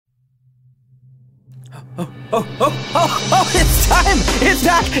It's time! It's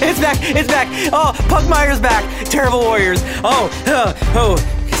back! It's back! It's back! Oh, Pugmire's back! Terrible warriors!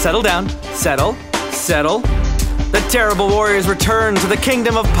 Settle down. Settle. The terrible warriors return to the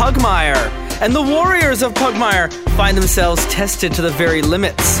kingdom of Pugmire, and the warriors of Pugmire find themselves tested to the very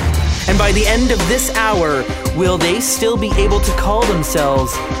limits. And by the end of this hour, will they still be able to call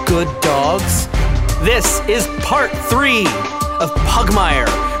themselves good dogs? This is part 3 of Pugmire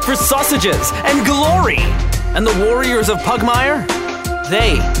for sausages and glory. And the warriors of Pugmire,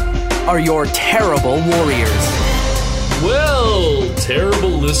 they are your terrible warriors. Well, terrible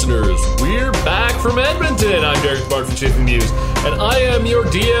listeners, we're back from Edmonton. I'm Derek Bart from Chasing News, and I am your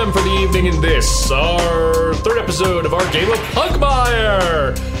DM for the evening in this, our 3rd episode of our game of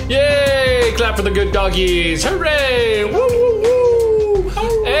Pugmire. Yay! Clap for the good doggies. Hooray! Woo, woo,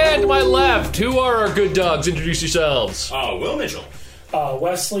 woo! And to my left, who are our good dogs? Introduce yourselves. Will Mitchell.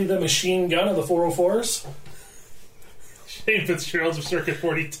 Wesley the Machine Gun of the 404s. Shane Fitzgerald of Circuit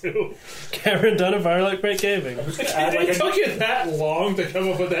 42. Cameron Dunn of Firelight Break Gaming. It took you that long to come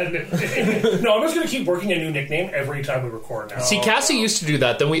up with that nickname. No, I'm just going to keep working a new nickname every time we record now. See, Cassie used to do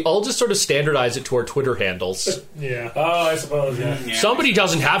that, then we all just sort of standardize it to our Twitter handles. Yeah. Oh, I suppose, yeah. Somebody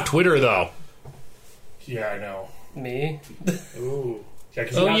doesn't have Twitter, though. Yeah, I know. Me? Ooh. Yeah,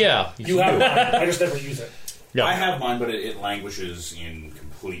 'cause You You have mine. I just never use it. Yeah. I have mine, but it languishes in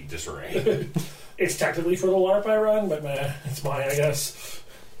complete disarray. It's technically for the LARP I run, but meh, it's mine, I guess.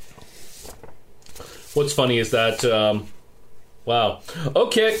 What's funny is that, wow.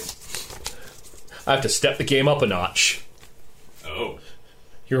 Okay. I have to step the game up a notch. Oh.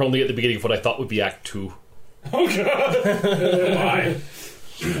 You're only at the beginning of what I thought would be Act 2. Oh, God. Why?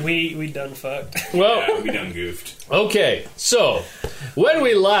 We done fucked. Well, Yeah, we done goofed. okay. So, when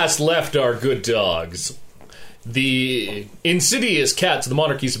we last left our good dogs, the insidious cats of the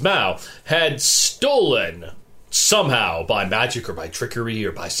monarchies of Mao had stolen, somehow, by magic or by trickery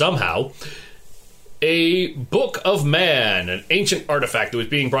or by somehow, a Book of Man, an ancient artifact that was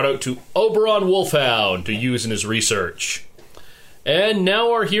being brought out to Oberon Wolfhound to use in his research. And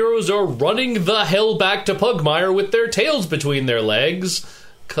now our heroes are running the hell back to Pugmire with their tails between their legs,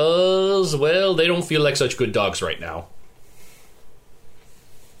 'cause, well, they don't feel like such good dogs right now.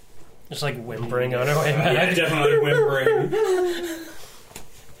 Just like whimpering on our way back. Yeah, definitely whimpering.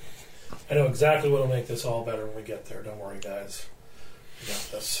 I know exactly what'll make this all better when we get there. Don't worry, guys. We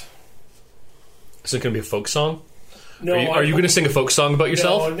got this. Is it going to be a folk song? No, Are you going to sing a folk song about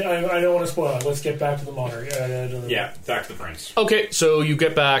yourself? No, I don't want to spoil it. Let's get back to the monarch. Yeah, back to the prince. Okay, so you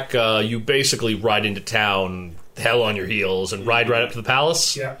get back, you basically ride into town, hell on your heels, and ride right up to the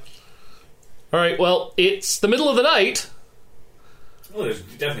palace? Yeah. Alright, well, it's the middle of the night. Well, there's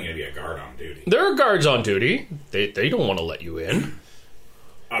definitely going to be a guard on duty. There are guards on duty. They don't want to let you in.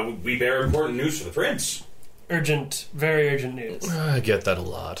 We bear important news for the prince. Urgent, very urgent news. I get that a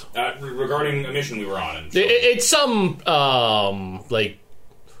lot. Regarding a mission we were on. And It's some, like,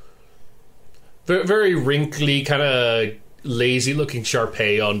 very wrinkly, kind of lazy-looking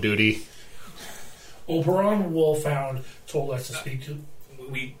Sharpay on duty. Oberon Wolfhound told us to speak to...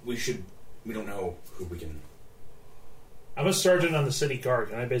 we don't know who we can... I'm a sergeant on the city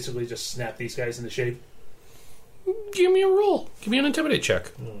guard, and I basically just snap these guys into shape. Give me a roll. Give me an intimidate check.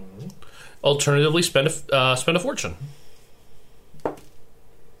 Mm-hmm. Alternatively, spend a fortune.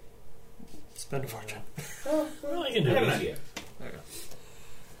 Spend a fortune. Well, I can I do have an it. idea.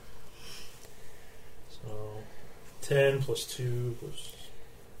 So, 10 plus 2 plus...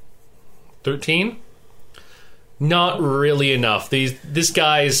 13? Not really enough. This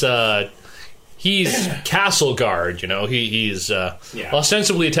guy's he's castle guard, you know. He's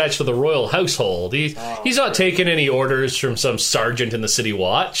ostensibly attached to the royal household. He's not taking any orders from some sergeant in the city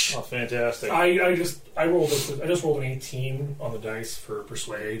watch. Oh, fantastic. I just rolled an 18 on the dice for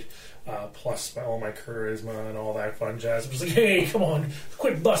persuade, plus all my charisma and all that fun jazz. I'm just like, hey, come on,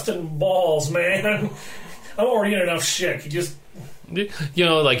 quit busting balls, man. I'm already in enough shit. You just... You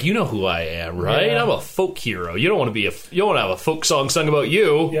know, like, you know who I am, right? Yeah. I'm a folk hero. You don't want to have a folk song sung about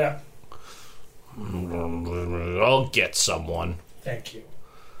you. Yeah. I'll get someone. Thank you.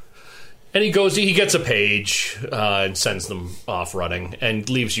 And he gets a page and sends them off running and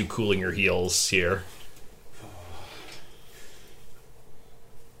leaves you cooling your heels here.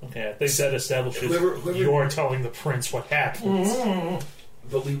 Okay, I think that establishes Whoever- you're telling the prince what happened. Mm-hmm.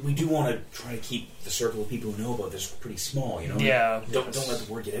 But we do want to try to keep the circle of people who know about this pretty small, you know? Yeah. Don't let the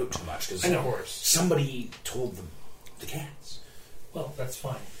word get out too much, because I know. somebody told the cats. Well, that's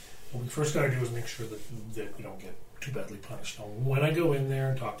fine. What we first got to do is make sure that we don't get too badly punished. Now, when I go in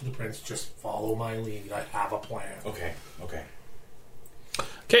there and talk to the prince, just follow my lead. I have a plan. Okay.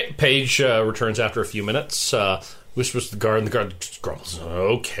 Okay, Paige returns after a few minutes, whispers to the guard, and the guard just grumbles,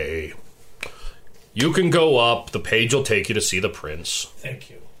 "Okay. You can go up. The page will take you to see the prince." Thank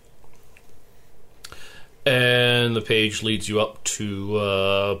you. And the page leads you up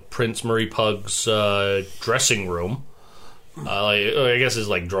to Prince Murray Pug's dressing room. I guess it's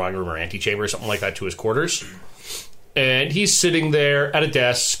like drawing room or antechamber or something like that to his quarters. And he's sitting there at a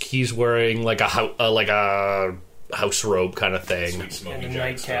desk. He's wearing like a house robe kind of thing. Sweet smoky And a Jack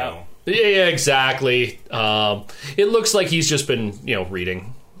nightcap. style. Yeah, exactly. It looks like he's just been,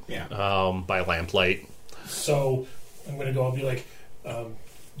 reading Yeah. by lamplight. So I'm going to go and be like,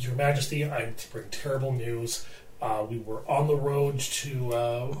 Your Majesty, I bring terrible news. We were on the road to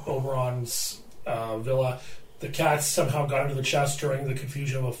Oberon's villa. The cats somehow got into the chest during the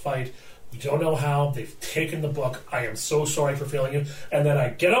confusion of a fight. We don't know how. They've taken the book. I am so sorry for failing you. And then I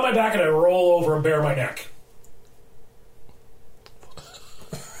get on my back and I roll over and bare my neck.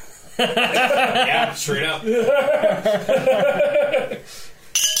 Yeah, straight up.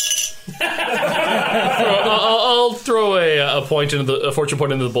 I'll throw a point into a fortune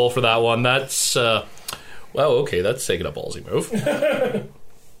point into the bowl for that one. That's okay. That's taking a ballsy move.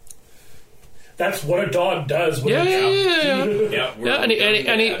 That's what a dog does. When Yeah. Yeah,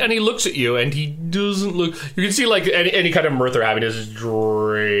 And he looks at you, and he doesn't look. You can see like any kind of mirth or happiness is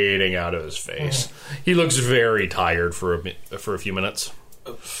draining out of his face. He looks very tired for a few minutes.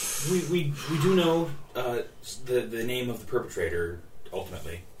 We do know the name of the perpetrator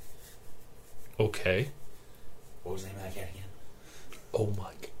ultimately. Okay. What was the name of that cat again? Oh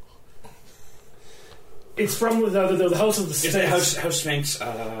my god. It's from the House of the It's Sphinx. the House Sphinx.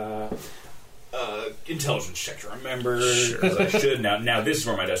 Intelligence check to remember. As I should now. This is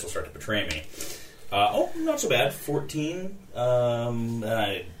where my dice will start to betray me. Not so bad. 14. I'll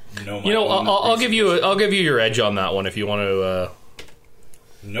I'll give you your edge on that one if you want to.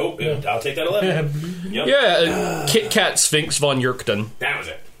 Nope. I'll take that 11. Yep. Yeah, Kit Kat Sphinx von Yerkton. That was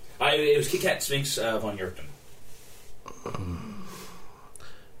it. It was Kit Kat Sphinx von Yerkton.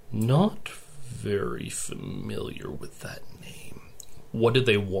 Not very familiar with that name. What did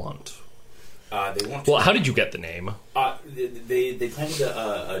they want? They want. Well, how did you get the name? They planted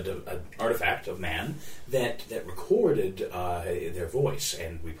an artifact of man that recorded their voice,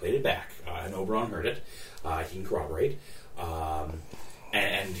 and we played it back. And Oberon heard it. He can corroborate.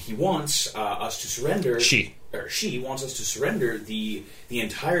 And he wants us to surrender. She wants us to surrender the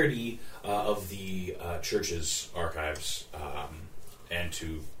entirety of the church's archives, and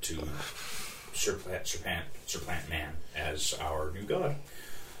to supplant man as our new god.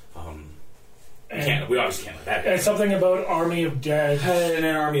 We obviously can't let that happen. And something about Army of Dead. And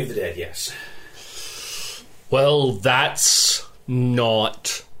an Army of the Dead, yes. Well, that's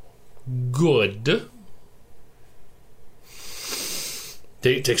not good.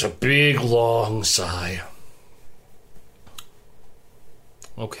 Date takes a big, long sigh.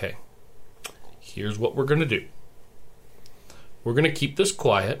 Okay. Here's what we're going to do. We're going to keep this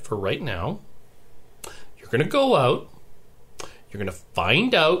quiet for right now. You're going to go out. You're going to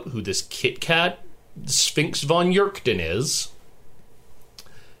find out who this Kit Kat Sphinx von Yerkton is.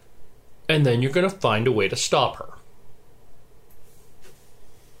 And then you're going to find a way to stop her.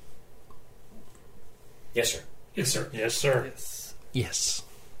 Yes, sir. Yes, sir. Yes, sir. Yes.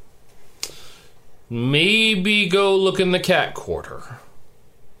 Maybe go look in the cat quarter.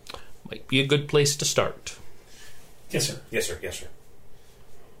 Might be a good place to start. Yes, sir. Yes, sir. Yes, sir.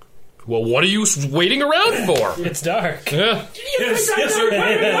 Well, what are you waiting around for? It's dark. Yeah. Yes, yes, sir.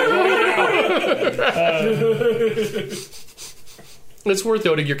 It's worth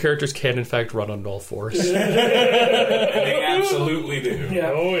noting your characters can, in fact, run on all fours. They absolutely do.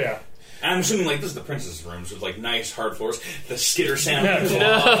 Yeah. Oh, yeah. And I'm assuming this is the princess' rooms with nice hard floors. The skitter sound.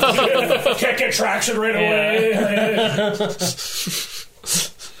 Can't get traction right away.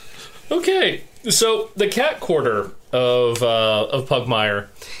 Okay, so the cat quarter of Pugmire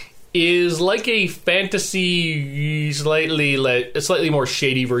is like a fantasy, slightly more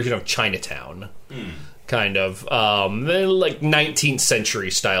shady version of Chinatown. Kind of. Like 19th century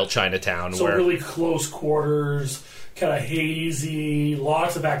style Chinatown. So where really close quarters, kind of hazy,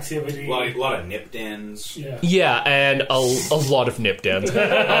 lots of activity. A lot of nip dens. Yeah. Yeah, and a lot of nip dens. It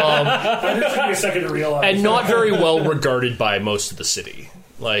took me a second to realize. And not very well regarded by most of the city.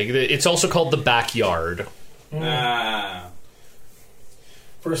 Like, it's also called the backyard.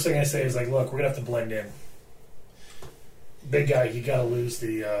 First thing I say is look, we're gonna have to blend in. Big guy, you gotta lose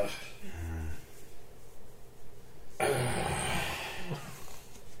the.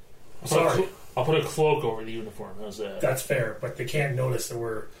 Sorry, I'll put a cloak over the uniform. How's that? that's fair, but they can't notice that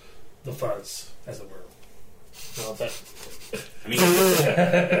we're the fuzz, as it were. No, that, I mean,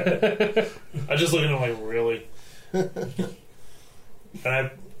 I just look at him like, really? And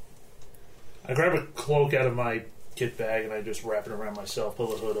I grab a cloak out of my kit bag and I just wrap it around myself, pull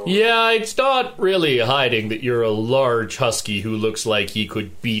the hood over. Yeah, it's not really hiding that you're a large husky who looks like he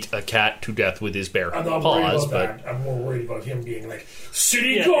could beat a cat to death with his bare I'm not worried paws, about but that. I'm more worried about him being like,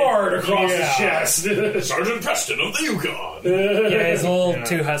 city guard across the chest. Sergeant Preston of the Yukon. Yeah, he's a little Yeah.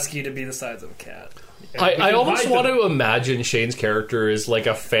 too husky to be the size of a cat. I almost hide want them. to imagine Shane's character is like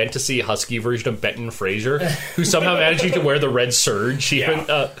a fantasy husky version of Benton Fraser, who somehow managing to wear the red surge, even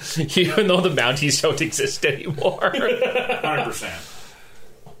though the Mounties don't exist anymore. 100%.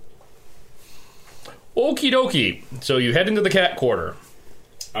 Okie dokie. So you head into the cat quarter.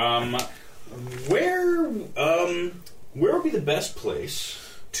 Where would be the best place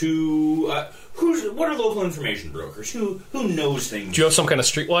to? What are local information brokers? Who knows things? Do you have some kind of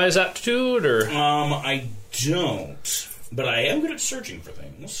streetwise aptitude, or I don't, but I am good at searching for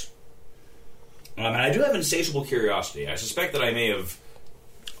things. And I do have insatiable curiosity. I suspect that I may have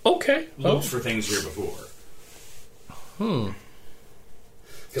okay? looked for things here before.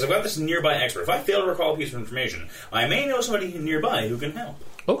 Because I've got this nearby expert. If I fail to recall a piece of information, I may know somebody nearby who can help.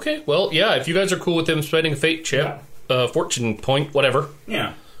 Okay, well, yeah. If you guys are cool with him spending a fate chip, fortune point, whatever.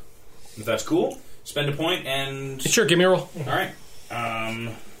 Yeah. If that's cool, spend a point and... Sure, give me a roll. Alright.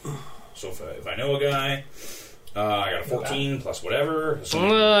 So if I know a guy, I got a 14 plus whatever.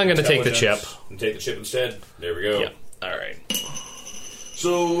 I'm going to take the chip. And take the chip instead. There we go. Yeah. All right.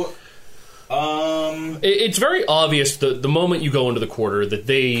 So, It's very obvious the moment you go into the quarter that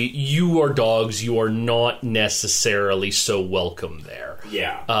you are dogs. You are not necessarily so welcome there.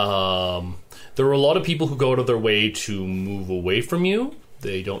 yeah. There are a lot of people who go out of their way to move away from you.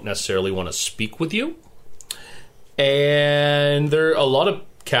 They don't necessarily want to speak with you. And there are a lot of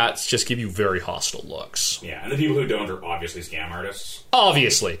cats just give you very hostile looks. Yeah, and the people who don't are obviously scam artists.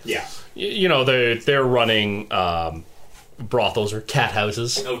 Obviously. Yeah. You know, they're running brothels or cat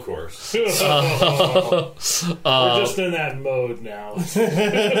houses. Of course. We're just in that mode now.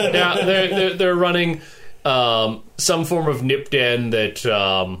 Yeah, they're running some form of nip den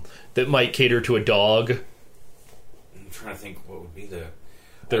that might cater to a dog. I'm trying to think what would be the...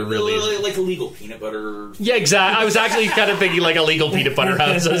 They're really... Like illegal peanut butter... Yeah, exactly. I was actually kind of thinking like illegal peanut butter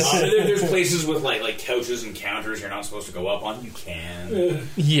houses. There's places with like couches and counters you're not supposed to go up on. You can.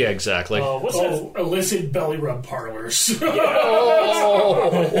 Yeah, exactly. What's that? Illicit belly rub parlors. What's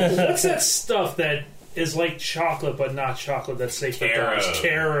that stuff that is like chocolate but not chocolate that's safe for dogs? Carob.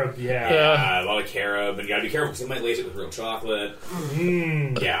 Carob, yeah. Yeah, a lot of carob, and you gotta be careful because they might lace it with real chocolate.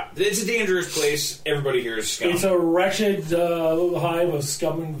 Yeah, it's a dangerous place. Everybody here is scum. It's a wretched hive of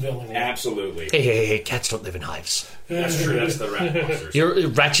scum and villainy. Absolutely. Hey, cats don't live in hives. That's true. That's the rat monsters. You're a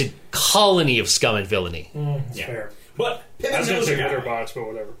wretched colony of scum and villainy. It's Yeah. fair. But I Pippin was going knows to a say litter guy. box, but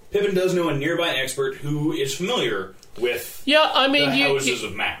whatever. Pippin does know a nearby expert who is familiar with Yeah, I mean, the houses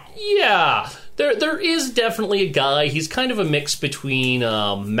of Mao. yeah, there is definitely a guy. He's kind of a mix between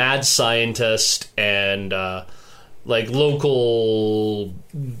mad scientist and like local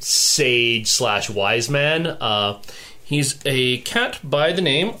sage / wise man. He's a cat by the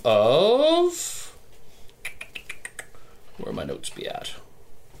name of... Where my notes be at?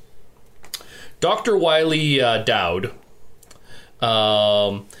 Dr. Wiley Dowd.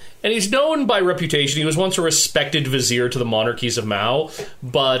 And he's known by reputation. He was once a respected vizier to the monarchies of Mao,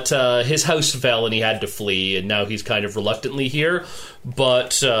 but his house fell and he had to flee, and now he's kind of reluctantly here.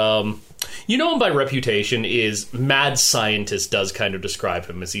 But you know him by reputation is mad scientist does kind of describe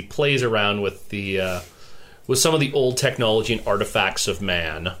him as he plays around with the with some of the old technology and artifacts of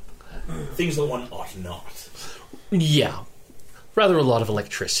man. Things that one ought not. Yeah, rather a lot of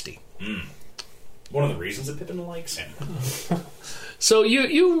electricity. One of the reasons that Pippin likes him. So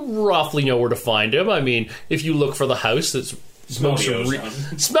you roughly know where to find him. I mean, if you look for the house that's Smells of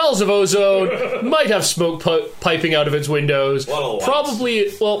ozone. smells of ozone, might have smoke piping out of its windows. Lot of lights.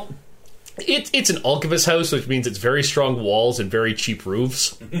 Probably, well, it's an alchemist house, which means it's very strong walls and very cheap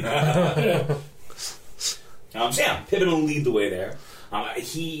roofs. So yeah, Pippin will lead the way there.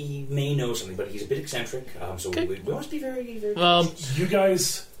 He may know something, but he's a bit eccentric, so Okay. we must be very, very... You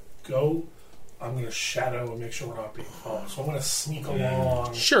guys go. I'm going to shadow and make sure we're not being followed. So I'm going to sneak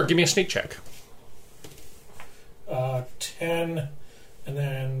along. Sure, give me a sneak check. 10, and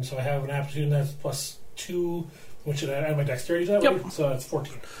then so I have an aptitude and that's +2, which should I add my dexterity to that? Yep. Right? So that's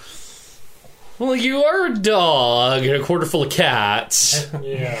 14. Well, you are a dog and a quarter full of cats.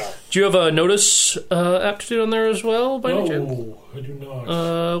 Yeah. Do you have a notice aptitude on there as well, by any chance? No, I do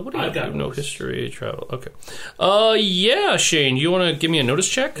not. What do you I've have? got No notice. history, travel. Okay. Yeah, Shane, do you want to give me a notice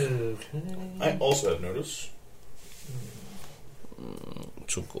check? I also have notice.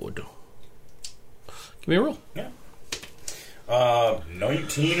 So good. Give me a roll. Yeah.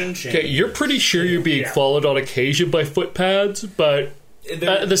 19 and change. Okay, you're pretty sure you're being followed on occasion by footpads, but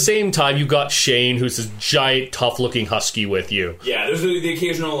at the same time, you got Shane, who's this giant, tough-looking husky with you. Yeah, there's the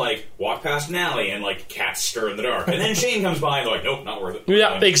occasional, like, walk past an alley and, like, cats stir in the dark. And then Shane comes by and they're like, nope, not worth it.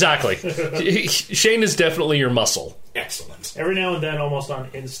 Yeah, exactly. Shane is definitely your muscle. Excellent. Every now and then, almost on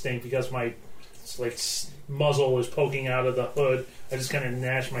instinct, because my muzzle is poking out of the hood, I just kind of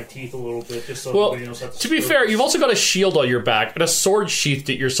gnash my teeth a little bit, just so Well, nobody knows how to be fair, you've also got a shield on your back and a sword sheathed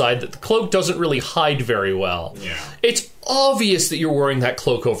at your side that the cloak doesn't really hide very well. Yeah. It's obvious that you're wearing that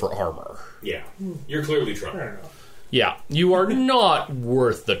cloak over armor. Yeah. You're clearly trouble. Fair enough. Yeah, you are not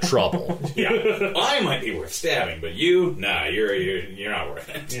worth the trouble. Yeah. I might be worth stabbing, but you, nah, you're not worth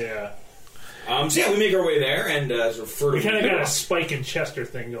it. Yeah. So yeah, we make our way there and sort of further. We kind of got a Spike and Chester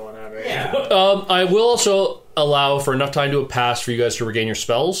thing going on right Yeah. now. I will also allow for enough time to have passed for you guys to regain your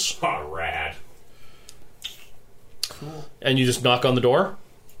spells. Oh, rad. And you just knock on the door.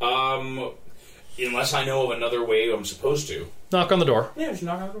 Unless I know of another way I'm supposed to. Knock on the door. Yeah, just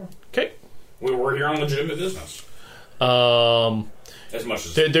knock on the door. Okay. We're here on legitimate business. As much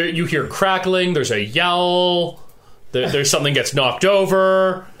as... There, you hear crackling. There's a yowl. There's something gets knocked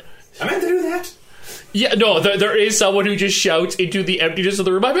over. I meant to do that. Yeah, no, there is someone who just shouts into the emptiness of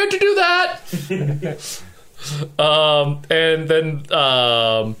the room, I meant to do that! And then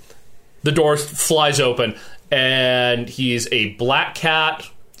the door flies open, and he's a black cat.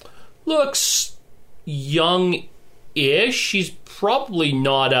 Looks young-ish. He's probably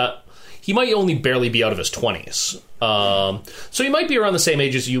not he might only barely be out of his 20s. So he might be around the same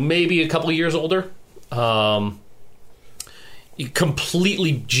age as you, maybe a couple of years older.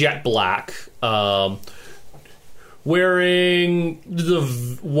 Completely jet black, wearing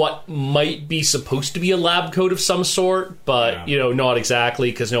what might be supposed to be a lab coat of some sort, but not exactly,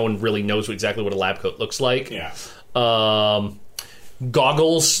 because no one really knows exactly what a lab coat looks like. Yeah.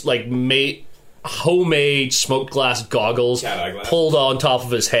 Goggles, like homemade smoked glass goggles, pulled on top of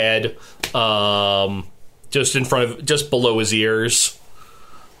his head, just below his ears.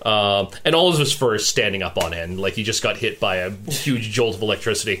 And all of his fur is standing up on end, like he just got hit by a huge jolt of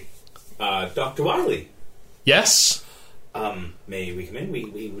electricity. Dr. Wiley. Yes? May we come in?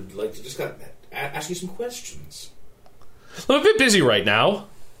 We would like to just ask you some questions. I'm a bit busy right now.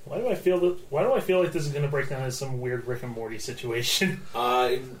 Why do I feel like this is going to break down into some weird Rick and Morty situation?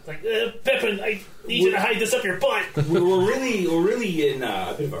 Like, Pippin, I need you to hide this up your butt. we're really in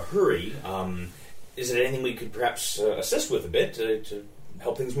a bit of a hurry. Is there anything we could perhaps assist with a bit to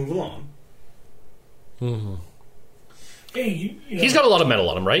help things move along? Mm-hmm. Hey, He's got a lot of metal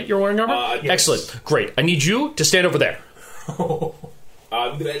on him, right? You're wearing armor? Yes. Excellent. Great. I need you to stand over there. He won't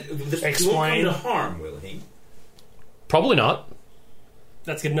Explain. come to harm, will he? Probably not.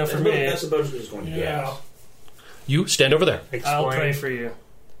 That's good enough for me. That's about as good as going to get. You stand over there. I'll pray for you.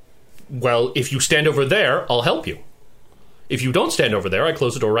 Well, if you stand over there, I'll help you. If you don't stand over there, I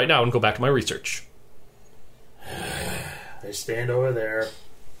close the door right now and go back to my research. I stand over there.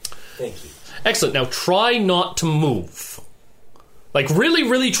 Thank you. Excellent. Now try not to move. Like, really,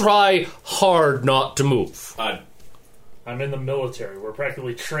 really try hard not to move. I'm in the military. We're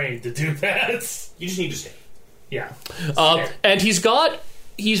practically trained to do that. You just need to stay. Yeah. And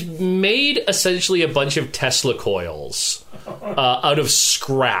he's made essentially a bunch of Tesla coils out of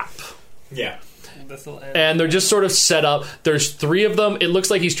scrap. Yeah. And they're just sort of set up. There's 3 of them. It looks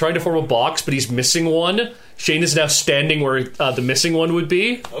like he's trying to form a box, but he's missing one. Shane is now standing where the missing one would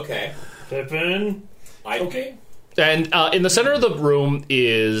be. Okay. Pippin. okay. And in the center of the room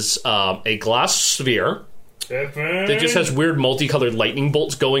is a glass sphere Pippin. that just has weird multicolored lightning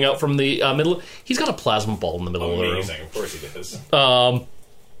bolts going out from the middle. He's got a plasma ball in the middle Amazing. of the room. Of course he does.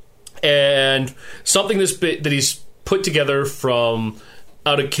 And something that he's put together from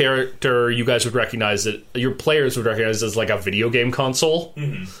out of character, you guys would recognize it. Your players would recognize it as like a video game console.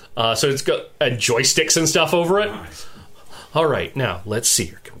 Mm-hmm. So it's got joysticks and stuff over it. Nice. All right, now let's see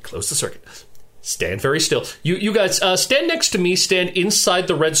here. Can we close the circuit? Stand very still. You guys stand next to me. Stand inside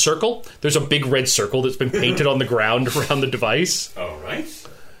the red circle. There's a big red circle that's been painted on the ground around the device. All right.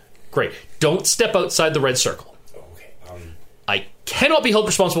 Great. Don't step outside the red circle. Okay. I cannot be held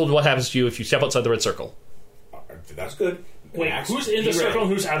responsible for what happens to you if you step outside the red circle. That's good. Wait, who's in the circle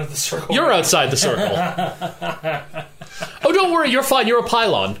and who's out of the circle? You're outside the circle. Oh, don't worry. You're fine. You're a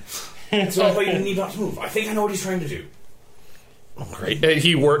pylon. So you need not to move. I think I know what he's trying to do. Great.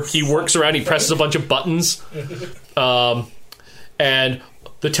 He works around. He presses a bunch of buttons, and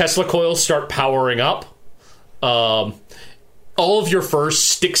the Tesla coils start powering up. All all of your fur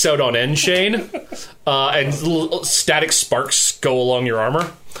sticks out on end, Shane, and little static sparks go along your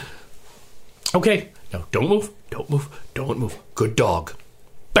armor. Okay, now don't move. Good dog.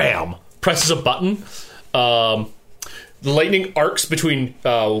 Bam! Presses a button. The lightning arcs between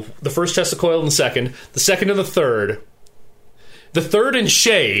the first Tesla coil and the second and the third. The third and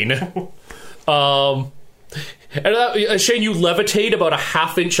Shane. And Shane, you levitate about a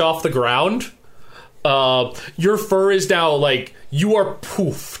half inch off the ground. Your fur is now like, you are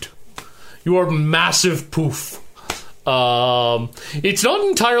poofed. You are massive poof. It's not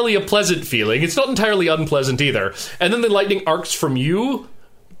entirely a pleasant feeling. It's not entirely unpleasant either. And then the lightning arcs from you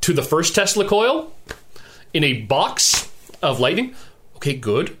to the first Tesla coil in a box of lightning. Okay,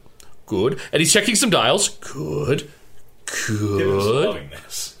 good. And he's checking some dials. Good. Loving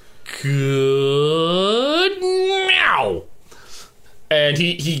this. Good. Meow. And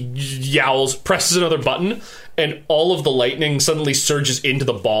he yowls, presses another button, and all of the lightning suddenly surges into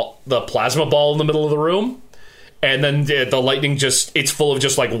the plasma ball in the middle of the room. And then the lightning it's full of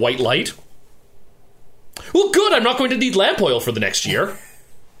just like white light. Well, good, I'm not going to need lamp oil for the next year.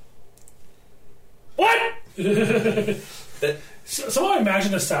 What? Somehow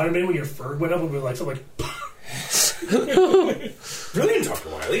imagine the sound it made when your fur went up and went like something like. Brilliant, Dr.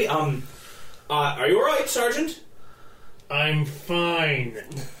 Wiley. Are you alright, Sergeant? I'm fine.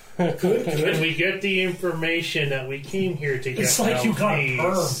 Good. Can we get the information that we came here to get? It's like you got a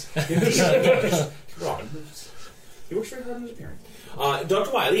perm. Robin, he works very hard on his appearance.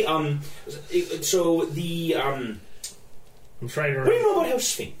 Dr. Wiley, so the, I'm trying to... What do you know about House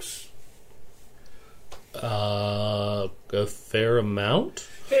Sphinx? A fair amount?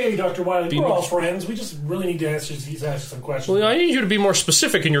 Hey, Dr. Wiley, we're all friends. We just really need to answer some questions. Well, I need you to be more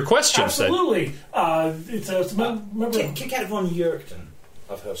specific in your questions. Absolutely. It's a member... Cat von Yerkton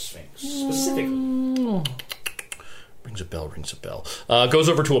of House Sphinx, specifically. Rings a bell. Goes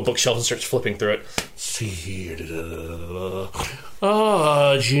over to a bookshelf and starts flipping through it. See here.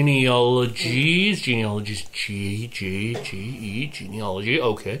 Genealogies. Genealogy.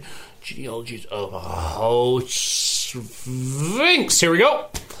 Okay. Genealogies. Oh, Sphinx. Here we go.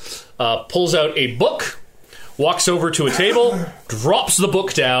 Pulls out a book, walks over to a table, drops the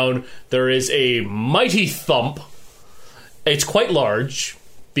book down. There is a mighty thump. It's quite large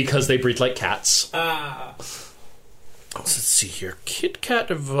because they breathe like cats. Let's see here. Kit Kat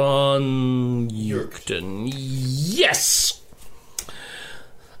von Yerkton. Yes!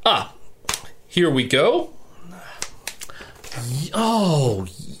 Here we go. Oh,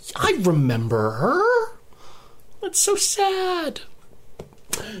 I remember her. That's so sad.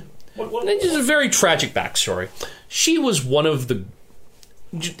 It's a very tragic backstory. She was one of the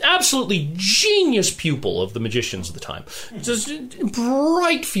absolutely genius pupil of the magicians of the time. Just a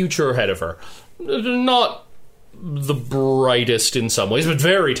bright future ahead of her. Not the brightest in some ways, but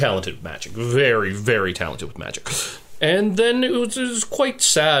very talented with magic. Very, very talented with magic. And then it was quite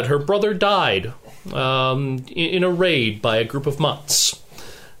sad. Her brother died in a raid by a group of mutts.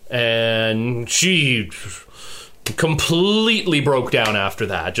 And she completely broke down after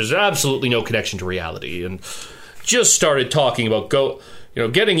that. Just absolutely no connection to reality. And just started talking about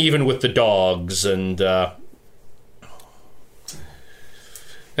getting even with the dogs and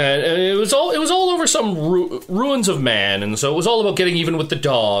it was all over some ruins of man, and so it was all about getting even with the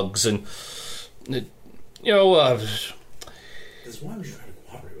dogs, and There's one who's trying to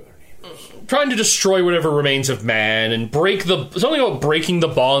cooperate with our neighbors. Trying to destroy whatever remains of man, and something about breaking the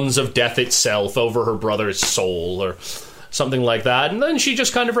bonds of death itself over her brother's soul, or something like that, and then she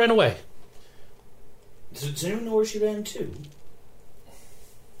just kind of ran away. Does anyone know where she ran to?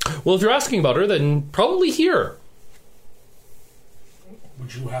 Well, if you're asking about her, then probably here.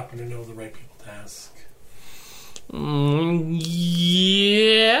 Would you happen to know the right people to ask?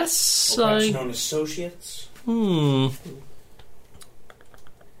 Yes. Or perhaps known associates? And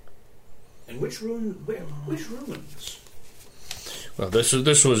which ruins? Well, this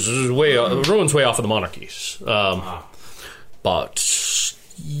was ruins way off of the monarchies. But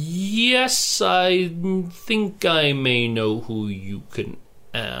yes, I think I may know who you can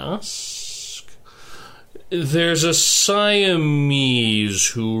ask. There's a Siamese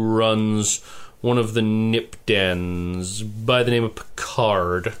who runs one of the nip dens by the name of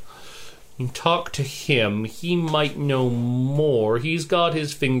Picard. You can talk to him. He might know more. He's got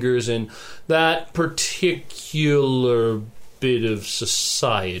his fingers in that particular bit of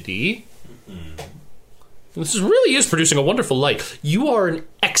society. This really is producing a wonderful light. You are an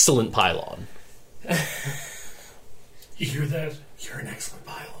excellent pylon. You hear that? You're an excellent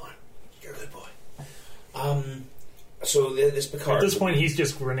pylon. You're a good boy. So this Picard. At this point, he's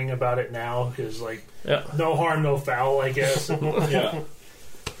just grinning about it now because, like, Yeah. no harm, no foul, I guess. Yeah.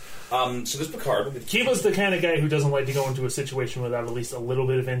 So this Picard. Kiva's the kind of guy who doesn't like to go into a situation without at least a little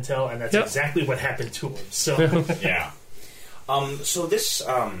bit of intel, and that's Yep. exactly what happened to him. So, Yeah. So this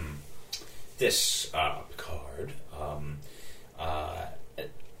Picard.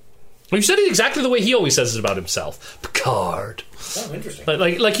 You said it exactly the way he always says it about himself. Picard. Oh, interesting.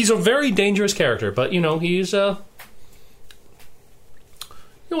 Like he's a very dangerous character, but, he's, you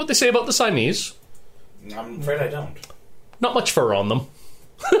know what they say about the Siamese? I'm afraid I don't. Not much fur on them.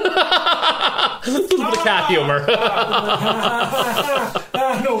 A little bit of cat humor.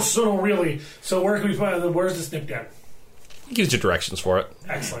 No, really. So where can we find? Where's this Nick down? Gives you directions for it.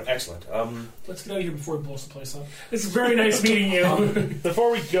 Excellent. Excellent. Let's get out of here before it blows the place up. It's very nice meeting you.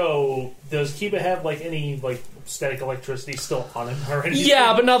 before we go, does Kiva have, like, any, like, static electricity still on him or anything?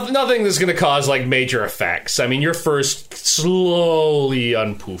 Yeah, but nothing that's going to cause, like, major effects. I mean, you're first slowly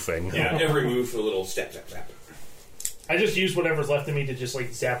unpoofing. Yeah. Every move for a little step. I just use whatever's left of me to just,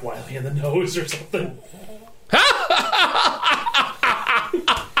 like, zap Wiley in the nose or something.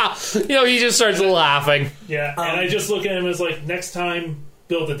 He just starts laughing. Yeah, and I just look at him as, like, next time,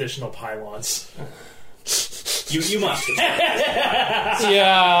 build additional pylons. You must. Yeah,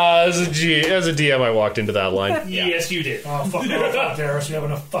 as a DM, I walked into that line. Yes, you did. Oh, fuck off, Darius. We have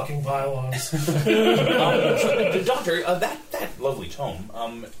enough fucking pylons. The Doctor, that lovely tome,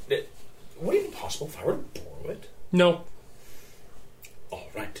 would it be possible if I were to borrow it? No. All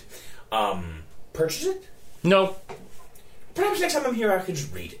right. Purchase it? No. Perhaps next time I'm here I could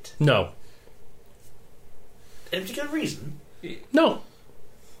just read it. No. Any particular reason? No.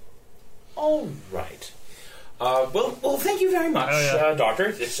 All right. Well, thank you very much, Doctor.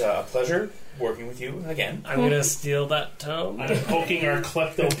 It's a pleasure working with you again. I'm gonna steal that tome. I'm poking our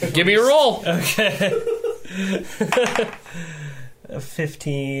klepto. Give me a roll. Okay.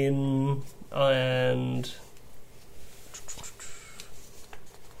 15 and...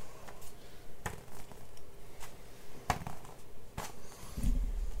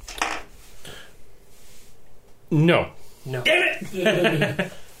 No. No. Damn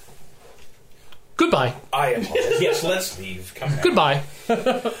it! Goodbye. I apologize. Yes, let's leave. Come back. Goodbye.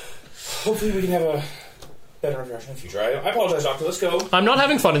 Hopefully we can have a better interaction in the future. I apologize, Doctor. Let's go. I'm not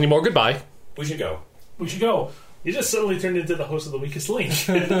having fun anymore. Goodbye. We should go. We should go. You just suddenly turned into the host of the Weakest Link.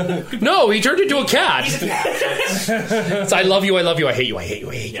 No, he turned into a cat. It's, I love you, I hate you, I hate you,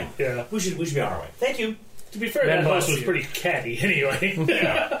 I hate you. Yeah. We should be on our way. Thank you. To be fair, that host was pretty catty anyway.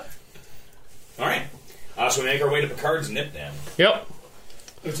 Yeah. All right. So we make our way to Picard's Nip then. Yep.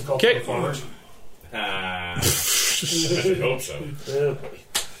 It's a call Okay. for farmers. I should hope so. Oh, boy.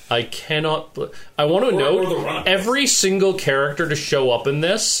 I cannot... I want to Or the note, run-up. every single character to show up in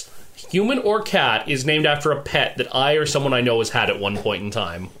this, human or cat, is named after a pet that I or someone I know has had at one point in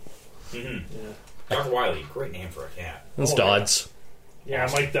time. Dr. Wiley, great name for a cat. It's Dodds. Yeah,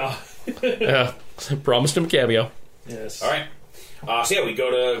 Mike Dodd. Yeah. Promised him a cameo. Yes. All right. So yeah, we go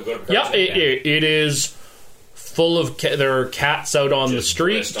to Picard's Yep, Nip then. it is full of... there are cats out on the Just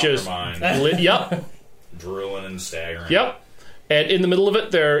street. list on Just... their mind. Yep. Drooling and staggering. Yep. And in the middle of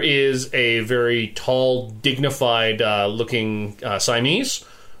it, there is a very tall, dignified looking Siamese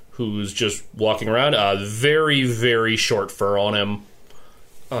who's just walking around. Very, very short fur on him.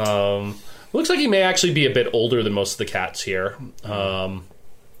 Looks like he may actually be a bit older than most of the cats here. He's on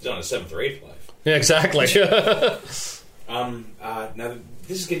his 7th or 8th life. Yeah, exactly. Now,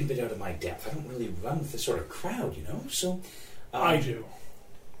 this is getting a bit out of my depth. I don't really run with this sort of crowd, you know? So, I do.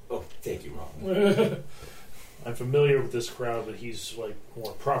 Oh, thank you, Ron. I'm familiar with this crowd, but he's, like,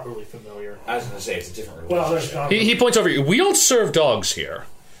 more properly familiar. I was going to say, it's a different Well, relationship. there's not. He points over at you. We don't serve dogs here.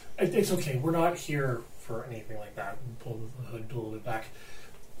 It's okay. We're not here for anything like that. Pull the hood a little bit back.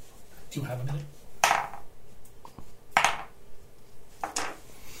 Do you have a minute?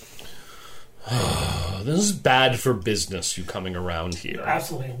 This is bad for business, you coming around here.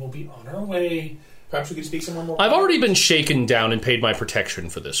 Absolutely. We'll be on our way. Perhaps we could speak someone more. I've already been shaken down and paid my protection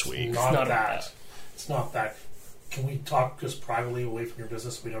for this week. Not, not that. It's not that. Can we talk just privately away from your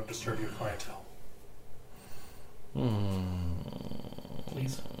business so we don't disturb your clientele?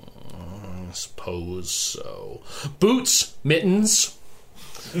 Please. I suppose so. Boots, mittens.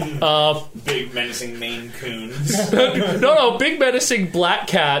 Big menacing Maine Coons. No, big menacing black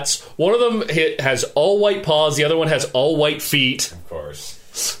cats. One of them has all white paws. The other one has all white feet. Of course.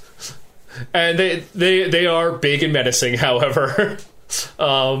 And they are big and menacing, however.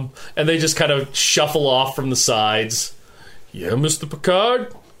 And they just kind of shuffle off from the sides. Yeah, Mr.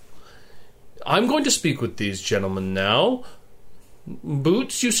 Picard? I'm going to speak with these gentlemen now.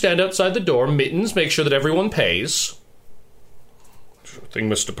 Boots, you stand outside the door. Mittens, make sure that everyone pays. Sure thing,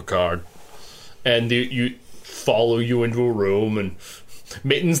 Mr. Picard. And you follow you into a room, and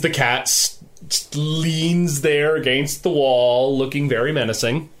Mittens the cat leans there against the wall, looking very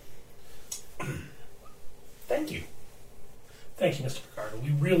menacing. Thank you. Thank you, Mr. Picard.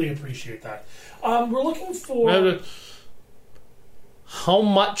 We really appreciate that. We're looking for... How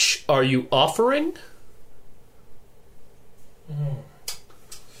much are you offering?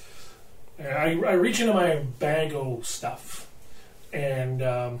 I reach into my bag of stuff and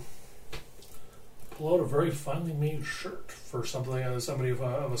pull out a very finely made shirt for somebody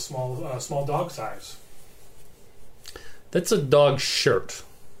of a small dog size. That's a dog shirt.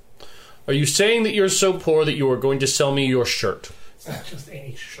 Are you saying that you're so poor that you are going to sell me your shirt? It's not just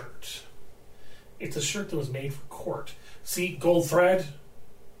any shirt. It's a shirt that was made for court. See, gold thread?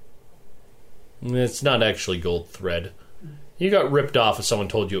 It's not actually gold thread. You got ripped off if someone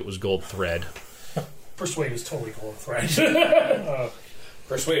told you it was gold thread. Persuade is totally gold thread.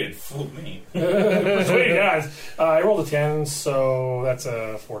 Persuaded fooled me. Persuade, guys. I rolled a 10, so that's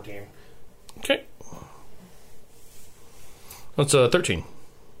a 14. Okay. That's a 13.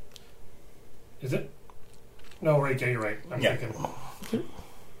 Is it? No, right, yeah, you're right. I'm thinking.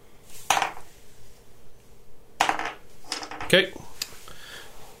 Okay.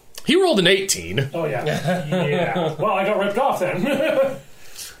 He rolled an 18. Oh, yeah. Yeah. Well, I got ripped off then.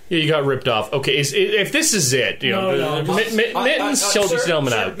 Yeah, you got ripped off. Okay, if this is it, you know, Mittens sold this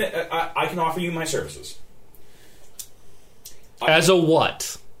gentleman out. I can offer you my services. As a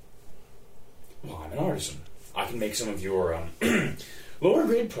what? Well, I'm an artisan. I can make some of your lower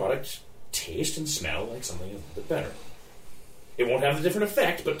grade products taste and smell like something a little bit better. It won't have a different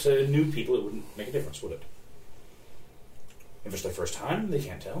effect, but to new people it wouldn't make a difference, would it? If it's their first time, they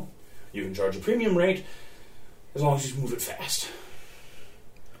can't tell. You can charge a premium rate as long as you move it fast.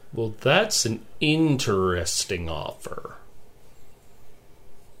 Well, that's an interesting offer.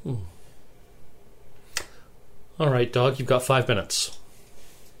 All right, dog, you've got 5 minutes.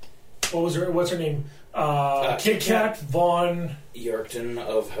 What's her name? Kit Kat Von Yarkton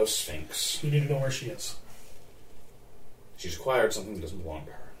of House Sphinx. We need to know where she is. She's acquired something that doesn't belong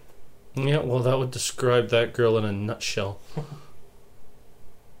to her. Yeah, well, that would describe that girl in a nutshell.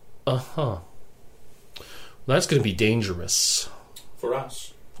 Uh-huh. Well, that's going to be dangerous. For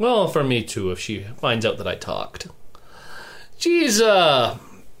us. Well, for me, too, if she finds out that I talked. She's, she's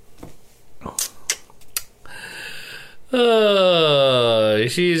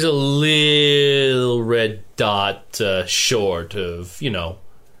a little red dot short of,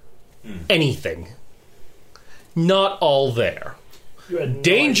 anything. Not all there.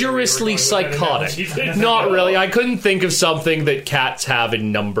 Dangerously psychotic. Not really. I couldn't think of something that cats have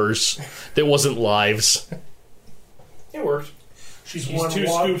in numbers that wasn't lives. It worked. She's 2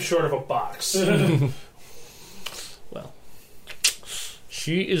 scoops short of a box. Well,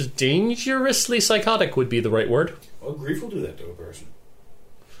 she is dangerously psychotic would be the right word. Well, grief will do that to a person.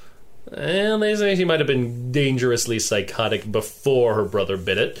 And they say she might have been dangerously psychotic before her brother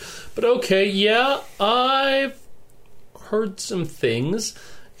bit it. But okay, yeah, I've heard some things.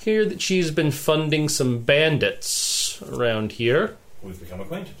 Hear that she's been funding some bandits around here. We've become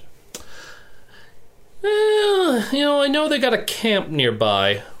acquainted. Well, I know they got a camp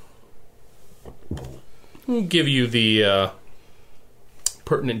nearby. I'll give you the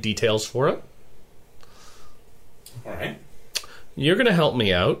pertinent details for it. All right. You're going to help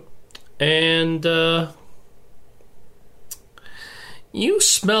me out. And, you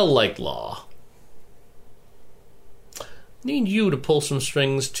smell like law. Need you to pull some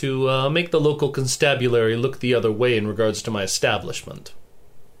strings to make the local constabulary look the other way in regards to my establishment.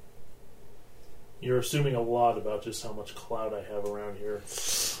 You're assuming a lot about just how much clout I have around here.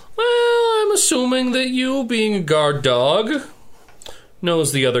 Well, I'm assuming that you, being a guard dog,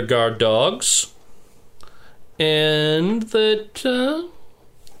 knows the other guard dogs. And that,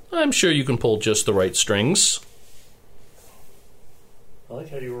 I'm sure you can pull just the right strings. I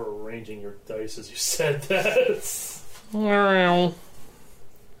like how you were arranging your dice as you said that. Well,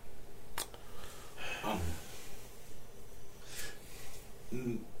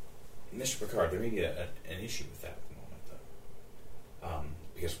 Mr. Picard, there may be an issue with that at the moment, though.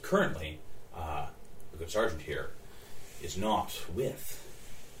 Because currently, the good sergeant here is not with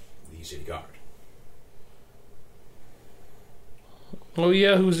the city guard. oh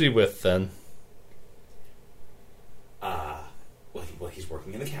yeah, who's he with then? Well, he's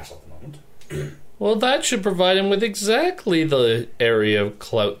working in the castle at the moment. Well, that should provide him with exactly the area of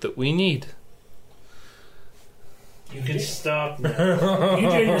clout that we need. You can stop now. You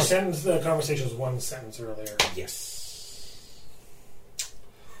did your sentence. The conversation was one sentence earlier. Yes.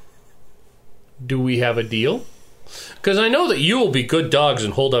 Do we have a deal? Because I know that you will be good dogs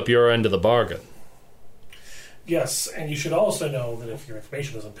and hold up your end of the bargain. Yes, and you should also know that if your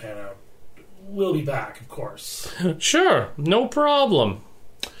information doesn't pan out, we'll be back, of course. Sure, no problem.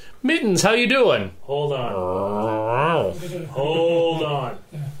 Mittens, how you doing? Hold on. Hold on.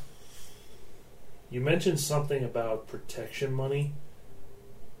 You mentioned something about protection money.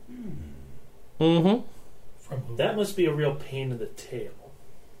 Mm-hmm. From who? That must be a real pain in the tail.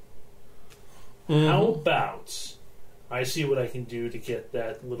 Mm-hmm. How about I see what I can do to get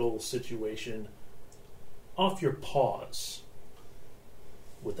that little situation off your paws?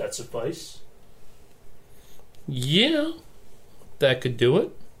 Would that suffice? Yeah, that could do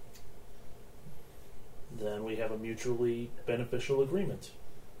it. Then we have a mutually beneficial agreement.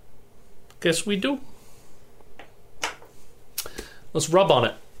 Guess we do. Let's rub on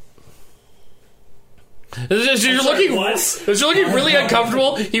it. As you're looking really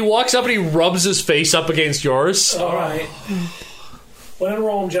uncomfortable, he walks up and he rubs his face up against yours. All right. When in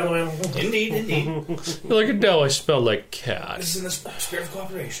Rome, gentlemen. Indeed. You're like, no, I smell like cat. This is in the spirit of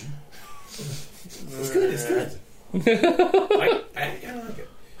cooperation. It's good. I kind of like it.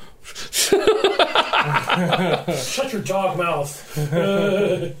 Shut your dog mouth.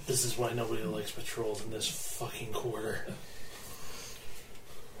 This is why nobody likes patrols in this fucking quarter.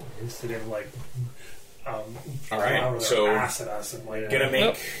 Instead of like, all right, so ass at us and like, gonna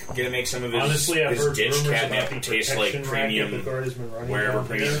make some of his, honestly, I've his heard dish rumors about catnip the taste like protection premium, racket the guard has been running wherever over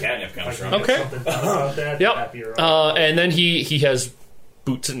premium there. catnip comes If I from. can get Okay. something done about that, Yep. happier. And then he has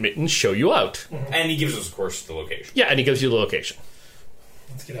Boots and Mittens show you out. And he gives us, of course, the location. Yeah, and he gives you the location.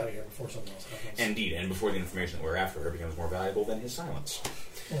 let's get out of here before something else happens. Indeed, and before the information that we're after becomes more valuable than his silence.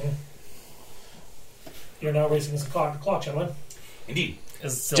 You're now racing this clock, gentlemen. Indeed.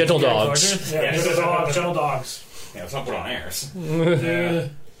 Gentle dogs. Orders? Yeah, gentle dogs. Yeah, let's not put on airs. Yeah.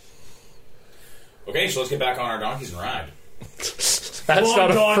 Okay, so let's get back on our donkeys and ride. That's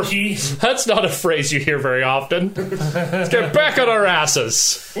not a phrase you hear very often. Let's get back on our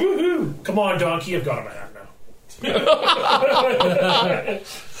asses. Woohoo! Come on, donkey, I've got him a hat now.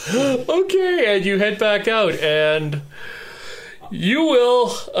 Okay, and you head back out, and you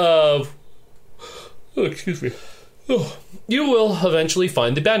will, excuse me. You will eventually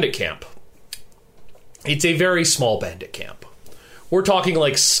find the bandit camp. It's a very small bandit camp. We're talking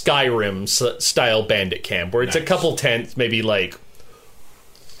like Skyrim style bandit camp, where it's a couple tents, maybe like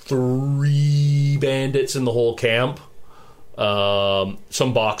 3 bandits in the whole camp.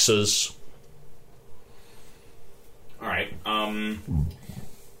 Some boxes. All right.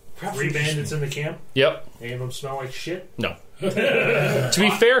 3 bandits in the camp. Yep. Any of them smell like shit? No. To be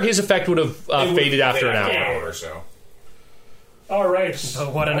fair, his effect would have faded after an hour. or so. All right.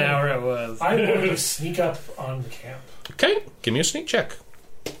 But what an hour it was. I'm going to sneak up on the camp. Okay, give me a sneak check.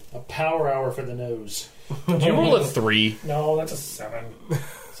 A power hour for the nose. Do you roll a 3? No, that's a 7. So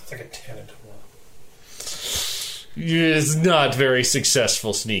it's like a 10 and 12. It's not very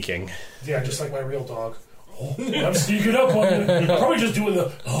successful sneaking. Yeah, just like my real dog. Oh, I'm sneaking up on you. Probably just doing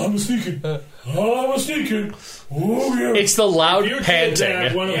the, I'm sneaking. I'm sneaking. Oh, yeah. It's the loud If you did panting.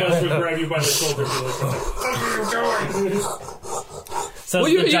 that, one of us would grab you by the shoulder and be like, what are you doing? So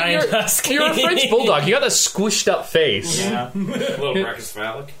the giant husky. You're a French bulldog. You got that squished up face. Yeah. A little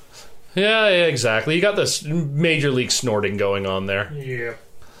brachiocephalic. Yeah, exactly. You got this major league snorting going on there. Yeah.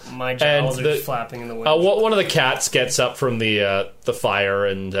 My jowls And are flapping in the wind. One of the cats gets up from the fire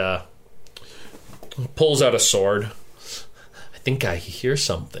and pulls out a sword. I think I hear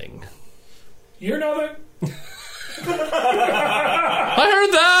something. You're nothing. I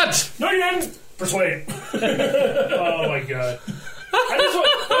heard that! No, you didn't. Persuade. Oh my god. I just want,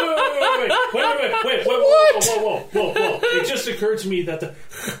 whoa. It just occurred to me that the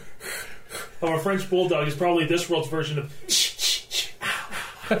a French bulldog is probably this world's version of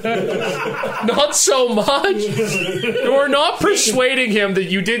Not so much. You're not persuading him that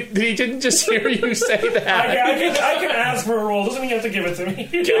he didn't just hear you say that. I can ask for a roll. Doesn't mean you have to give it to me.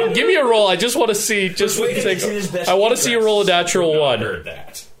 Give me a roll. I just want to see. I want to see you roll a natural one. Heard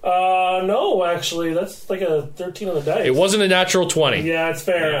that. No, actually, that's like a 13 on the dice. It wasn't a natural 20. Yeah, it's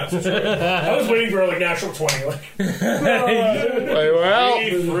fair. Yeah, that's right. I was waiting for like natural 20. Like, Well,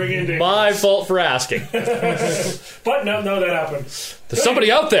 my fault for asking. but no, that happened. There's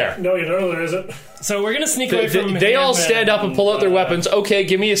somebody out there. No, you know there isn't. So we're gonna sneak away from They all him stand up and pull out their weapons. Okay,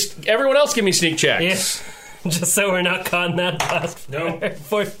 everyone else give me sneak checks. Yeah. Just so we're not caught in that blast. No.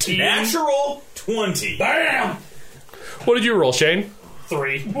 14. Natural 20. Bam! What did you roll, Shane?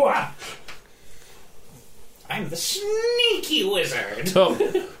 3. Wow. I'm the sneaky wizard. Oh.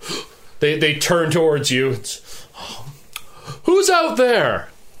 They turn towards you. Who's out there?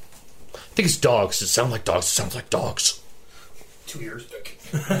 think it's dogs. It sounds like dogs. It sounds like dogs. 2 years.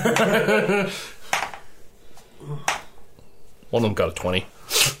 One of them got a 20.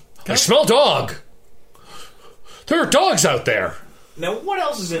 I smell dog. There are dogs out there. Now, what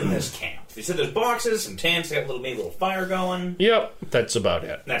else is in this camp? You said there's boxes, some tents, they got maybe a little fire going. Yep, that's about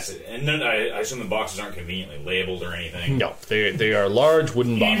it. That's it. And then I assume the boxes aren't conveniently labeled or anything. No, they are large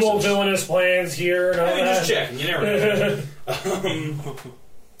wooden boxes. Evil villainous plans here and all I'm that. just checking. You never know.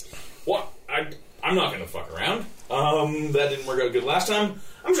 What? I'm not going to fuck around. That didn't work out good last time.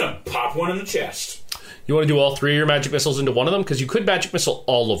 I'm just going to pop one in the chest. You want to do all 3 of your magic missiles into one of them? Because you could magic missile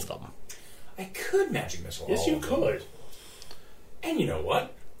all of them. I could magic missile Yes, all you of them. could. And you know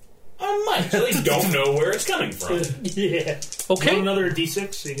what? I might. So they don't know where it's coming from. Yeah. Okay. Want another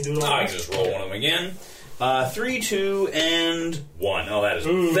D6 so you can do it all. I can just roll one of them again. 3, 2, and 1. Oh, that is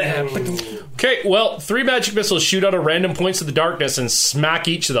that. Okay, well, 3 magic missiles shoot out at random points of the darkness and smack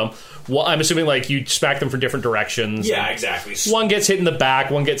each of them. Well, I'm assuming like you smack them from different directions. Yeah, exactly. One gets hit in the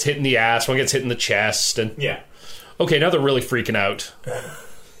back, one gets hit in the ass, one gets hit in the chest, and Yeah. okay, now they're really freaking out.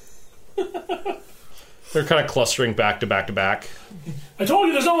 They're kind of clustering back to back to back. I told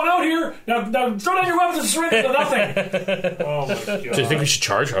you there's no one out here. Now throw down your weapons and surrender to nothing. Oh my god. Do you think we should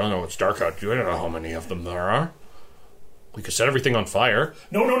charge? I don't know. It's dark out. I don't know how many of them there are. We could set everything on fire.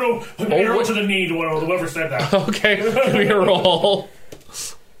 No. Arrow what? to the knee to whoever said that. Okay, give me a roll.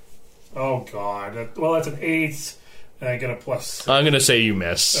 Oh, God. Well, that's an 8. And I get a plus. I'm going to say you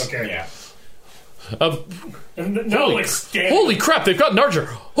miss. Okay. Yeah. No, like scan. Holy crap, they've got an archer.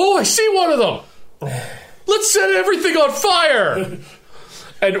 Oh, I see one of them. Let's set everything on fire.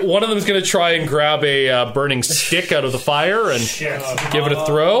 And one of them is going to try and grab a burning stick out of the fire and Shit. give it a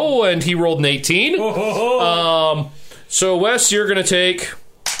throw, and he rolled an 18. So, Wes, you're going to take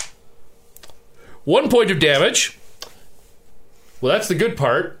 1 point of damage. Well, that's the good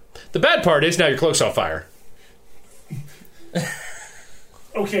part. The bad part is now your cloak's on fire.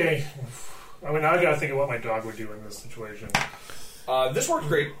 Okay. I mean, I gotta think of what my dog would do in this situation. This worked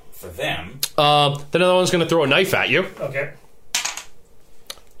great for them. Then another one's going to throw a knife at you. Okay.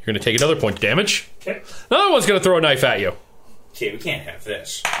 You're going to take another point of damage. Okay. Another one's going to throw a knife at you. Okay, we can't have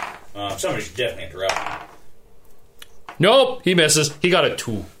this. Somebody should definitely interrupt. Nope, he misses. He got a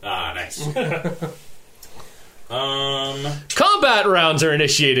 2. Ah, nice. Combat rounds are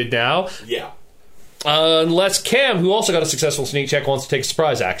initiated now. Yeah. Unless Cam, who also got a successful sneak check, wants to take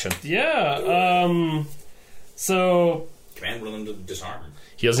surprise action. Yeah. So Command will them to disarm.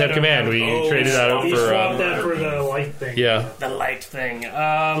 He doesn't have command. We traded that out He for... swapped that for the light thing. yeah. the light thing.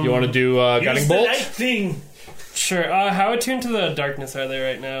 You want to do Guiding Use the Bolt? light thing. Sure. How attuned to the darkness are they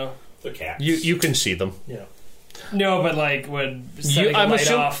right now? The cats. You can see them. Yeah. No, but like, would setting I'm a light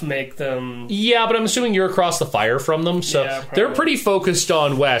assum- off make them? Yeah, but I'm assuming you're across the fire from them, so Yeah, probably. they're pretty focused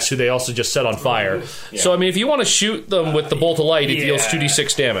on Wes, who they also just set on fire. So, I mean, if you want to shoot them with the bolt of light, it deals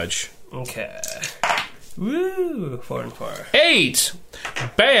 2d6 damage. Okay. Woo! 4 and 4. 8!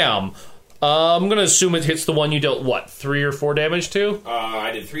 Bam! I'm going to assume it hits the one you dealt, 3 or 4 damage to?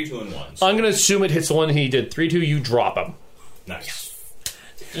 I did 3, 2, and 1. I'm going to assume it hits the one he did 3-2, you drop him. Nice.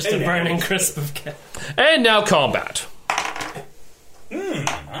 Just a burning crisp of cat. And now combat.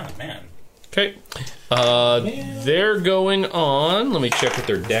 Ah, man. Okay. They're going on. Let me check what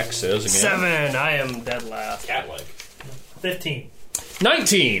their dex is again. 7. I am dead last. Cat-like. 15.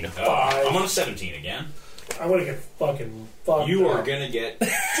 19. I'm on a 17 again. I'm gonna get fucking fucked. You up. are gonna get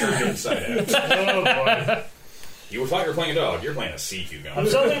turned inside out. Oh, boy. You thought you were playing a dog. You're playing a sea cucumber.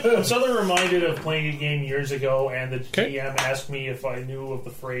 I'm suddenly reminded of playing a game years ago, and the Okay. GM asked me if I knew of the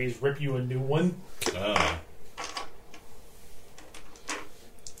phrase "rip you a new one."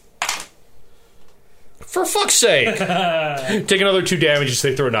 For fuck's sake. Take another 2 damage as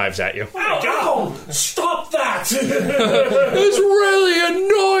they throw knives at you. Ow! Stop that! It's really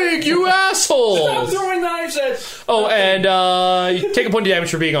annoying, you Stop assholes! throwing knives at. Oh, and you take a point of damage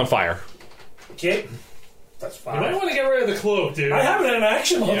for being on fire. Okay. That's You might fine. want to get rid of the cloak, dude. I have it in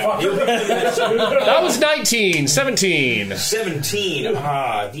action, motherfucker. That was 19. 17.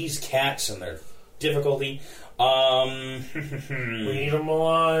 17. These cats and their difficulty. We need them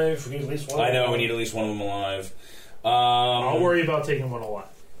alive. We need at least one. I know we need at least one of them alive. I'll worry about taking one alive.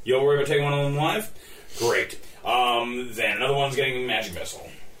 You'll worry about taking one of them alive? Great. Then another one's getting a magic missile.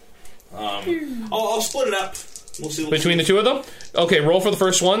 I'll split it up. We'll see. Between the two of them? Okay, roll for the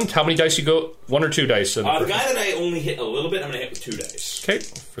first one. How many dice you go? 1 or 2 dice? The guy that I only hit a little bit, I'm going to hit with 2 dice. Okay.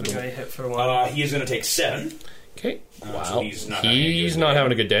 For I the, hit for 1. He is going to take 7. okay. Wow. So he's not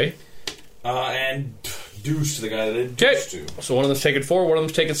having a good day. And deuce to the guy that I did Okay. deuce to. So one of them's taking 4, one of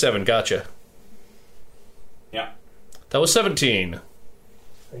them's taking 7. Gotcha. Yeah. That was 17.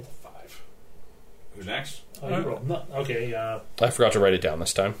 5. Who's next? Oh, you roll. No, okay, I forgot to write it down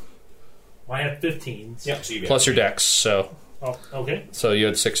this time. I have 15s. Yep. So you Plus your dex, so Oh, okay. you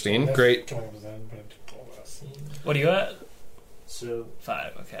had 16. Great. What are you at? So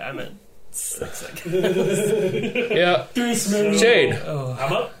 5. Okay, I'm at 6. Yeah. Shade. Oh,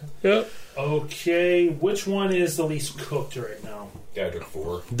 I'm up. Yeah. Okay, which one is the least cooked right now? Guy took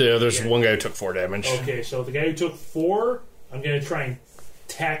 4. There's one guy who took 4 damage. Okay, so the guy who took 4, I'm going to try and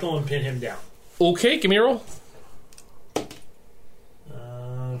tackle and pin him down. Okay, give me a roll.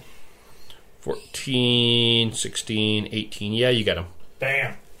 14, 16, 18. Yeah, you got him.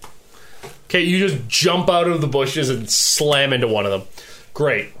 Bam. Okay, you just jump out of the bushes and slam into one of them.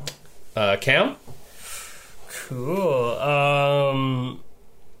 Great. Cam? cool.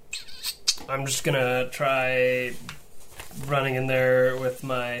 I'm just gonna try running in there with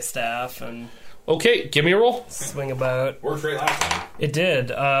my staff and Okay, give me a roll. swing about. Worked great last time. It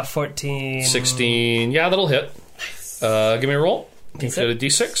did. 14. 16. Yeah, that'll hit. Give me a roll. D6? You got a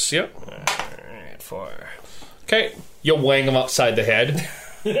D6, yep. Alright, 4. Okay, you wang him upside the head.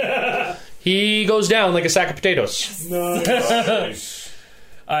 He goes down like a sack of potatoes. Nice.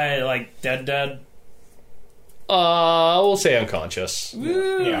 I like dead. We'll say unconscious.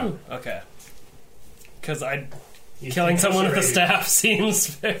 Woo! Yeah. Okay. Because killing someone with a staff seems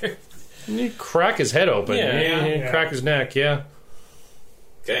fair. You crack his head open. Yeah. You crack his neck, yeah.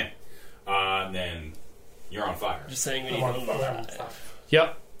 Okay. Then you're on fire. Just saying we need I'm to on move fire. on.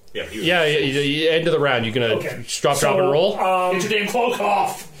 Yeah. He was End of the round. You're going to Okay. drop and roll? Get your damn cloak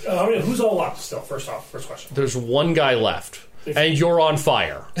off! Who's all up still? First question. There's one guy left. And you're on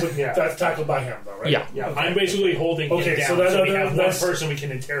fire. Yeah. That's tackled by him, though, right? Yeah. Yeah, I'm basically holding Okay, him down, so so, that- we have one that's- person we can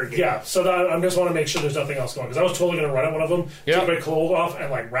interrogate. Yeah, so that, I just want to make sure there's nothing else going because I was totally going to run at one of them, Yeah. take my clothes off,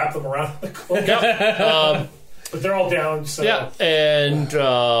 and like wrap them around the clothes. Yeah. But they're all down, so Yeah. And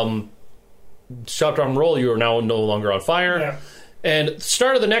stop, drop, and roll. You are now no longer on fire. yeah. And at the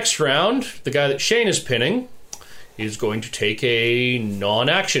start of the next round, the guy that Shane is pinning is going to take a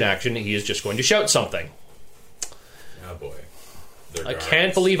non-action action. He is just going to shout something. Oh boy. I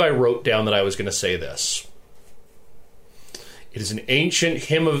can't believe I wrote down that I was going to say this. It is an ancient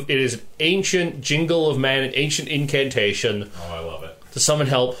hymn of. It is an ancient jingle of man, an ancient incantation Oh, I love it. to summon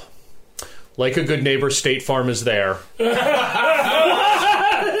help. Like a good neighbor, State Farm is there.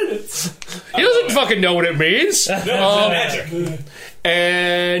 He doesn't fucking know what it means. Magic.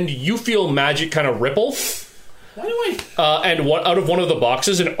 And you feel magic kind of ripple. And out of one of the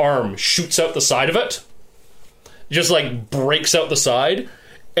boxes, an arm shoots out the side of it. Just like breaks out the side.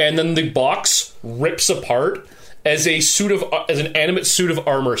 And then the box rips apart as an animate suit of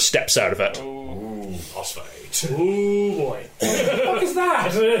armor steps out of it. Ooh, boss fight. Ooh boy. What the fuck is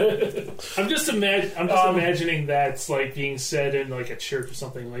that? I'm just imagining that's like being said in like a church or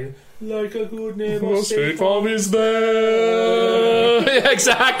something like a good neighbor. State Farm is there. Yeah,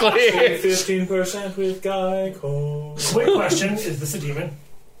 exactly. 15% with Geico. Quick question: is this a demon?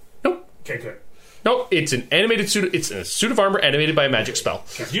 Nope. Okay, good. No, it's an animated suit. It's a suit of armor animated by a magic spell.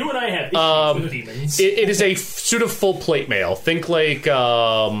 You and I have issues with demons. It is a suit of full plate mail. Think like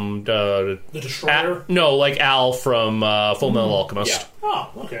The Destroyer. no, like Al from Full Metal Alchemist, Yeah.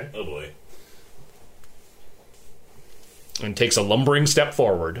 Oh, okay. Oh boy. and takes a lumbering step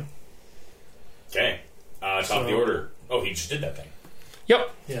forward. Okay. Top of the order. Oh, he just did that thing. Yep,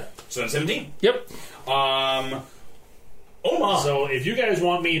 Yeah. So then 17. yep. Oma. So if you guys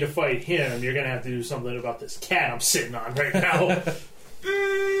want me to fight him, you're gonna have to do something about this cat I'm sitting on right now.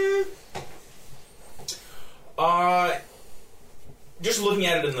 Just looking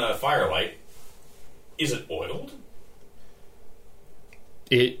at it in the firelight, is it oiled?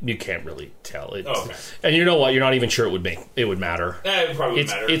 You can't really tell it. Oh, okay. And you know what? You're not even sure it would matter. It probably wouldn't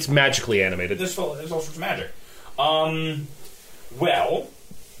It's matter. it's magically animated. There's all sorts of magic. Well,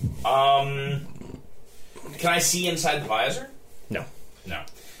 can I see inside the visor? No, No.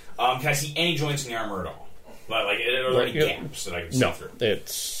 Can I see any joints in the armor at all? Like are there any Yeah. gaps that I can see no. through?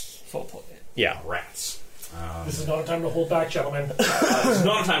 It's Full play. yeah. Rats. This is not a time to hold back, gentlemen. It's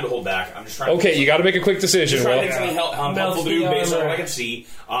not time to hold back. I'm just trying. Okay, you got to make a quick decision. Just trying to Will. think something helpful Melts to do the based on armor. what I can see.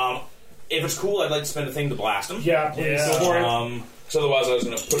 If it's cool, I'd like to spend a thing to blast them. Yeah, please. Yeah. Go for it. Because otherwise, I was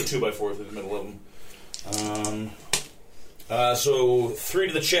going to put a 2x4 through the middle of them. So 3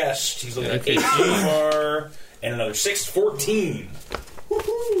 to the chest. He's looking at Okay. 8 too far, and another 6, 14.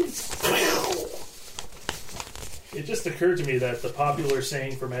 It just occurred to me that the popular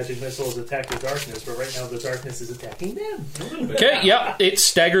saying for magic missiles attack the darkness, but right now the darkness is attacking them. Okay, yeah. It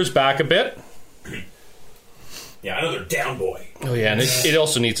staggers back a bit. Yeah, another down boy. Oh yeah, and it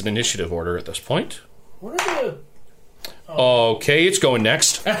also needs an initiative order at this point. What are the Okay, it's going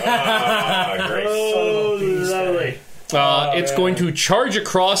next. Great. Oh, lovely. It's going to charge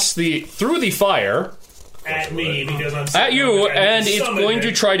across through the fire At me, because I'm at you, trying to and it's summon going it.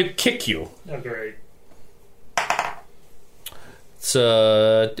 to try to kick you. Oh, great.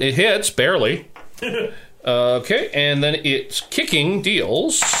 It hits barely. Okay, and then its kicking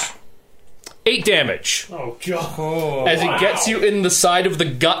deals 8 damage Oh, God. as it gets you in the side of the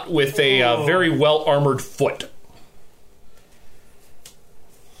gut with a very well armored foot.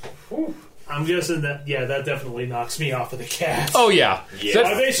 I'm guessing that, that definitely knocks me off of the cast. Oh yeah, Yeah. That-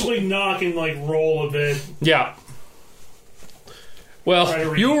 I basically knock and, roll a bit. yeah. Well, Try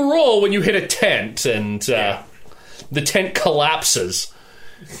to you roll when you hit a tent, and the tent collapses.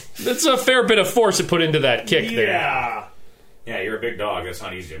 That's a fair bit of force to put into that kick there. Yeah. Yeah, you're a big dog. That's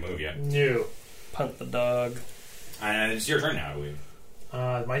not easy to move yet. No. Punt the dog. And it's your turn now, I believe.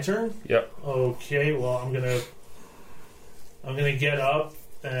 My turn? Yep. Okay, well, I'm gonna get up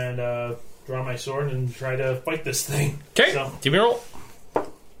and draw my sword and try to fight this thing. Okay, So- give me a roll. Ugh.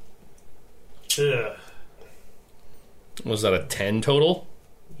 Was that a 10 total?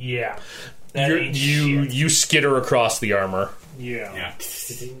 Yeah. That ain't shit. You skitter across the armor. Yeah. Yeah.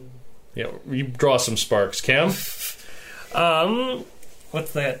 Yeah, you draw some sparks. Cam?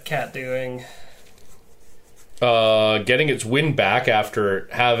 What's that cat doing? Getting its wind back after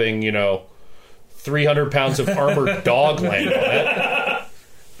having, 300 pounds of armored dog land on it.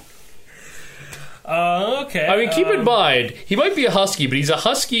 Okay. I mean, keep in mind, he might be a husky, but he's a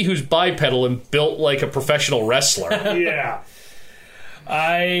husky who's bipedal and built like a professional wrestler. Yeah.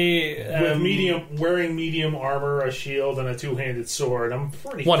 I With wearing medium armor, a shield, and a two-handed sword. I'm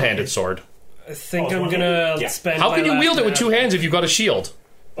pretty One-handed sword. think Oh, I'm one gonna handed? Yeah. spend. How my can you last wield it with map- 2 hands if you've got a shield?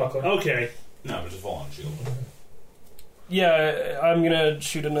 Buckler. Okay. No, it's a full-on shield. Yeah, I'm gonna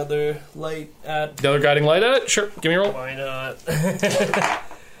shoot another light at. Another guiding light at it? Sure, give me a roll. Why not?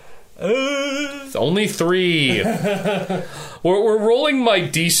 It's only 3. We're rolling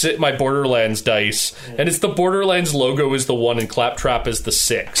my my Borderlands dice, and it's the Borderlands logo is the 1 and Claptrap is the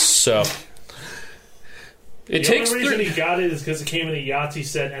 6. So it The takes only reason 3. he got it is because it came in a Yahtzee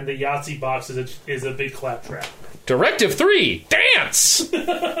set, and the Yahtzee box is a big claptrap. Directive 3, dance.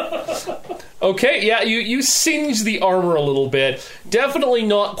 Okay, yeah, you singe the armor a little bit. Definitely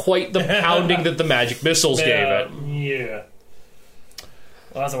not quite the pounding that the magic missiles gave it. Yeah.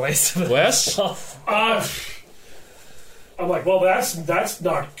 Well, that's a waste of Wes? I'm like, well, that's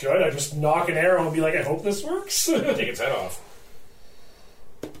not good. I just knock an arrow and be like, I hope this works. Take its head off.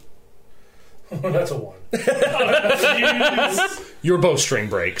 That's a 1. Your bowstring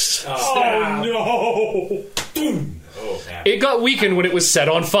breaks. Oh, no! Oh, man. It got weakened when it was set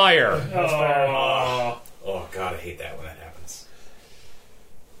on fire. Oh, God, I hate that when that happens.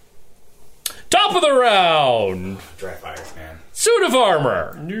 Top of the round. Dry fires, man. Suit of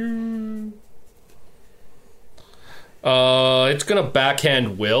armor. It's gonna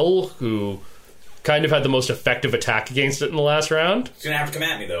backhand Will, who kind of had the most effective attack against it in the last round. It's going to have to come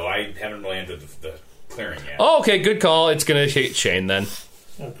at me, though. I haven't really entered the clearing yet. Oh, okay, good call. It's gonna hit Shane then.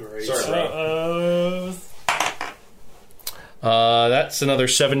 Oh, great. Sorry, bro. That's another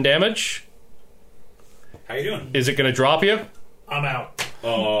 7 damage. How you doing? Is it gonna drop you? I'm out.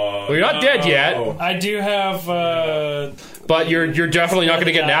 Well, you're not dead yet, I do have. but you're definitely not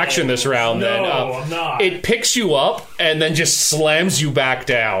gonna get an action this round. No, Then I'm not. it picks you up and then just slams you back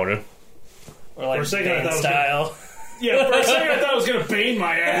down. Or like For a second, I Bane thought it was style. Yeah, for a second I thought I was going to bane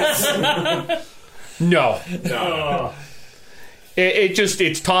my ass. No, No.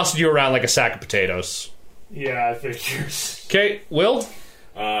 it's tossing you around like a sack of potatoes. Yeah, I figured. Okay, Will.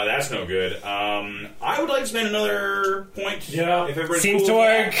 That's no good. I would like to spend another point. Yeah. If everybody's Seems cool to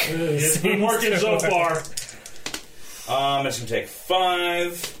with work. It's been Seems working to so work. far. It's going to take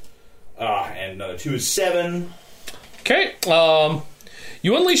 5. And another 2 is 7. Okay,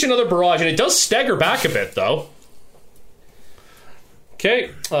 you unleash another barrage, and it does stagger back a bit, though.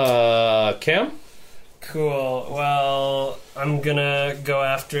 Okay, Cam? Cool. Well, I'm gonna go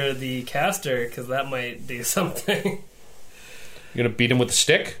after the caster because that might do something. You're gonna beat him with a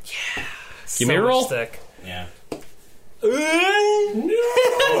stick? Give me a So much roll. Stick. Yeah. Is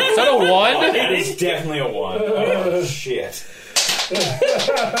that a 1? It is definitely a 1. Oh, shit.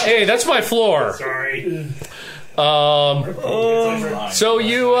 Hey, that's my floor. Sorry. So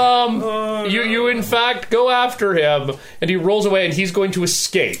you in fact go after him, and he rolls away, and he's going to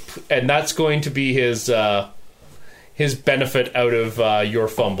escape, and that's going to be his benefit out of your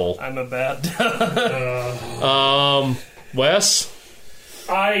fumble. I'm a bad. Wes?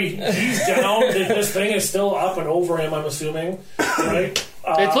 He's down. This thing is still up and over him, I'm assuming. Right?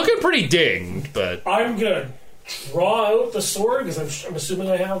 It's looking pretty dinged, but I'm gonna draw out the sword because I'm assuming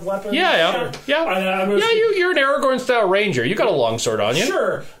I have weapons. Yeah. You're an Aragorn-style ranger. You got a long sword on you.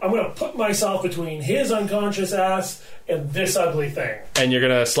 Sure. I'm going to put myself between his unconscious ass and this ugly thing. And you're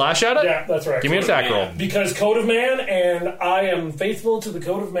going to slash at it? Yeah, that's right. Give me an attack roll. Because Code of Man, and I am faithful to the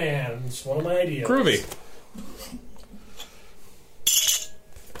Code of Man. It's one of my ideas. Groovy.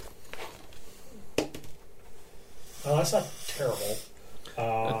 Oh, that's not terrible.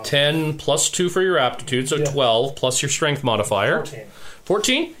 10 plus 2 for your aptitude, so 12 plus your strength modifier.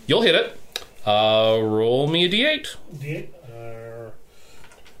 14? You'll hit it. Roll me a d8. D8?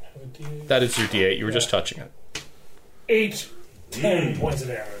 That is your d8. You were just touching it. 8, 10 points of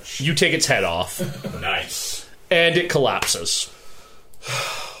damage. You take its head off. Nice. And it collapses.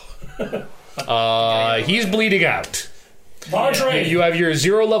 He's bleeding out. Padre! You have your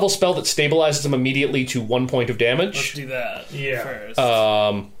 0 level spell that stabilizes him immediately to 1 point of damage. Let's do that first.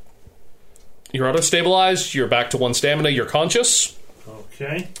 You're auto-stabilized. You're back to 1 stamina. You're conscious.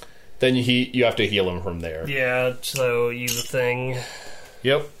 Okay. Then you have to heal him from there. Yeah, so use a thing.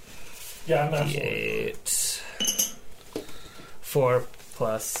 Yep. Yeah, I'm absolutely. 8. 4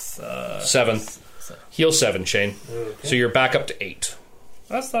 plus 7. Heal 7, Shane. Okay. So you're back up to 8.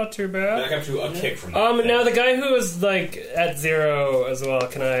 That's not too bad. Back up to a kick from that. Now the guy who is like at 0 as well,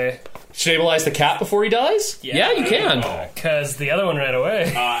 can I? Stabilize the cat before he dies? Yeah, you can. Because the other one ran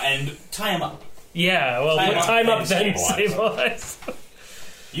away. And tie him up. Yeah, well, Time up, then then stabilize.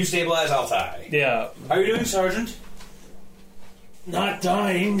 You stabilize, I'll tie. Yeah. How are you doing, Sergeant? Not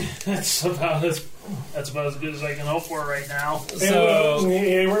dying. That's about as good as I can hope for right now. So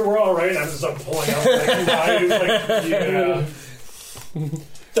we're all right. I'm just pulling out knives. Yeah.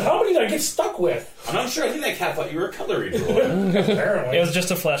 So how many did I get stuck with? I'm not sure. I think that cat thought you were a cutlery droid. Apparently. it was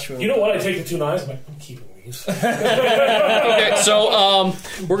just a flesh wound. You know what? I take the 2 knives. I'm keeping these. Okay, so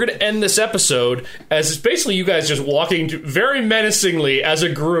we're going to end this episode as it's basically you guys just walking very menacingly as a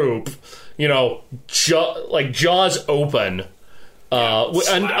group, jaws open.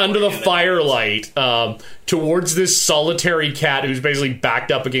 Under the firelight, towards this solitary cat who's basically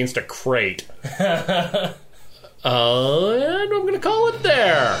backed up against a crate. And I'm going to call it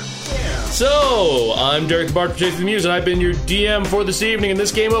there. Yeah. So, I'm Derek the Bard from Chasing the Muse, and I've been your DM for this evening in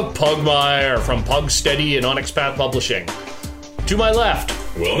this game of Pugmire from Pugsteady and Onyx Path Publishing. To my left,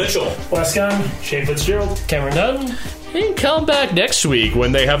 Will Mitchell. West Gun. Shane Fitzgerald. Cameron Dunn. And come back next week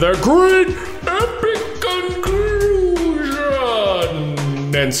when they have their great epic conclusion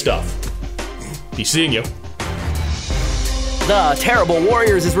and stuff. Be seeing you. The Terrible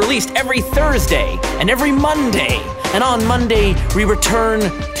Warriors is released every Thursday and every Monday. And on Monday, we return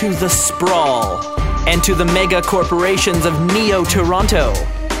to the sprawl and to the mega corporations of Neo Toronto.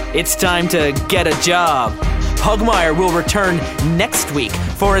 It's time to get a job. Pugmire will return next week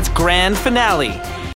for its grand finale.